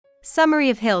Summary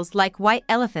of Hills Like White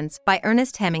Elephants by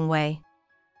Ernest Hemingway.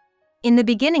 In the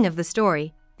beginning of the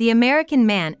story, the American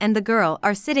man and the girl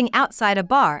are sitting outside a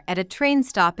bar at a train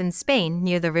stop in Spain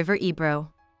near the river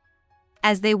Ebro.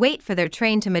 As they wait for their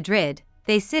train to Madrid,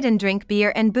 they sit and drink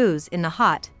beer and booze in the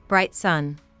hot, bright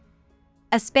sun.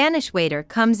 A Spanish waiter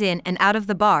comes in and out of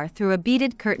the bar through a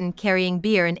beaded curtain carrying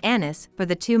beer and anise for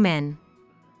the two men.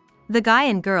 The guy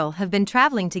and girl have been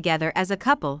traveling together as a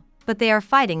couple, but they are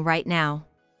fighting right now.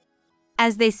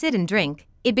 As they sit and drink,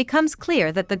 it becomes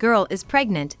clear that the girl is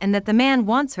pregnant and that the man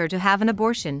wants her to have an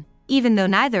abortion, even though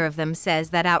neither of them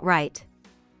says that outright.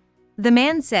 The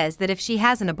man says that if she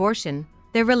has an abortion,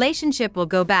 their relationship will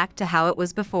go back to how it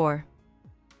was before.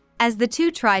 As the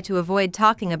two try to avoid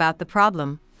talking about the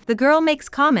problem, the girl makes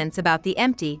comments about the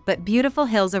empty but beautiful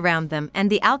hills around them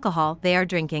and the alcohol they are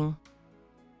drinking.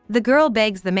 The girl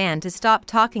begs the man to stop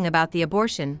talking about the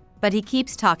abortion, but he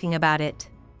keeps talking about it.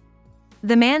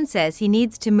 The man says he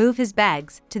needs to move his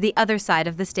bags to the other side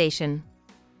of the station.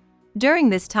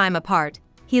 During this time apart,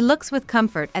 he looks with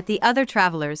comfort at the other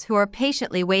travelers who are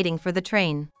patiently waiting for the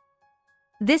train.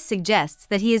 This suggests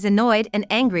that he is annoyed and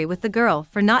angry with the girl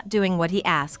for not doing what he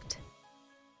asked.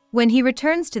 When he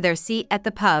returns to their seat at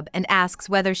the pub and asks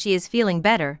whether she is feeling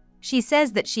better, she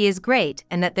says that she is great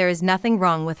and that there is nothing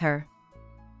wrong with her.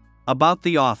 About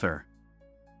the author.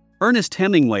 Ernest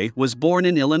Hemingway was born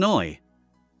in Illinois.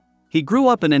 He grew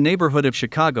up in a neighborhood of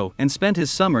Chicago and spent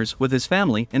his summers with his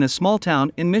family in a small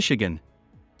town in Michigan.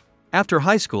 After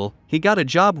high school, he got a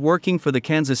job working for the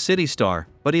Kansas City Star,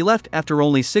 but he left after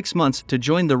only 6 months to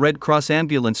join the Red Cross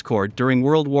Ambulance Corps during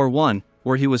World War I,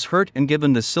 where he was hurt and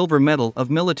given the Silver Medal of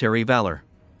Military Valor.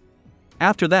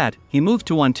 After that, he moved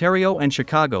to Ontario and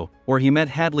Chicago, where he met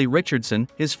Hadley Richardson,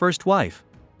 his first wife.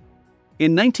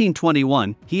 In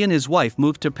 1921, he and his wife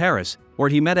moved to Paris, where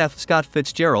he met F. Scott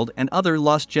Fitzgerald and other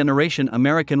lost-generation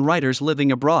American writers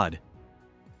living abroad.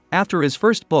 After his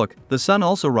first book, The Sun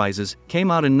Also Rises, came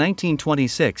out in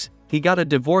 1926, he got a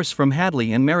divorce from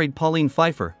Hadley and married Pauline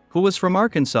Pfeiffer, who was from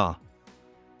Arkansas.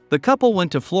 The couple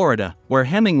went to Florida, where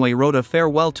Hemingway wrote A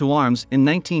Farewell to Arms in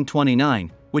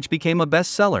 1929, which became a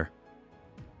bestseller.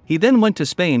 He then went to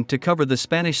Spain to cover the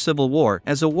Spanish Civil War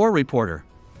as a war reporter.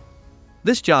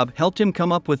 This job helped him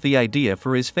come up with the idea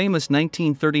for his famous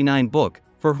 1939 book,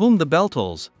 For Whom the Bell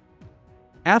Tolls.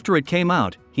 After it came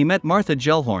out, he met Martha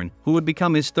Gellhorn, who would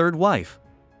become his third wife.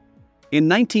 In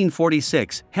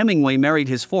 1946, Hemingway married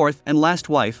his fourth and last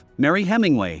wife, Mary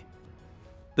Hemingway.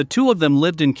 The two of them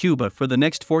lived in Cuba for the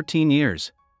next 14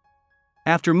 years.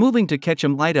 After moving to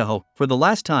Ketchum, Idaho, for the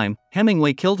last time,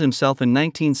 Hemingway killed himself in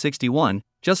 1961,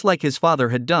 just like his father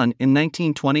had done in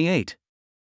 1928.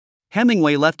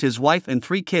 Hemingway left his wife and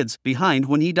 3 kids behind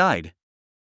when he died.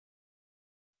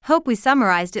 Hope we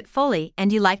summarized it fully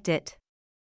and you liked it.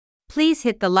 Please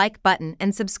hit the like button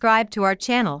and subscribe to our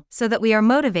channel so that we are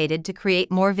motivated to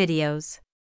create more videos.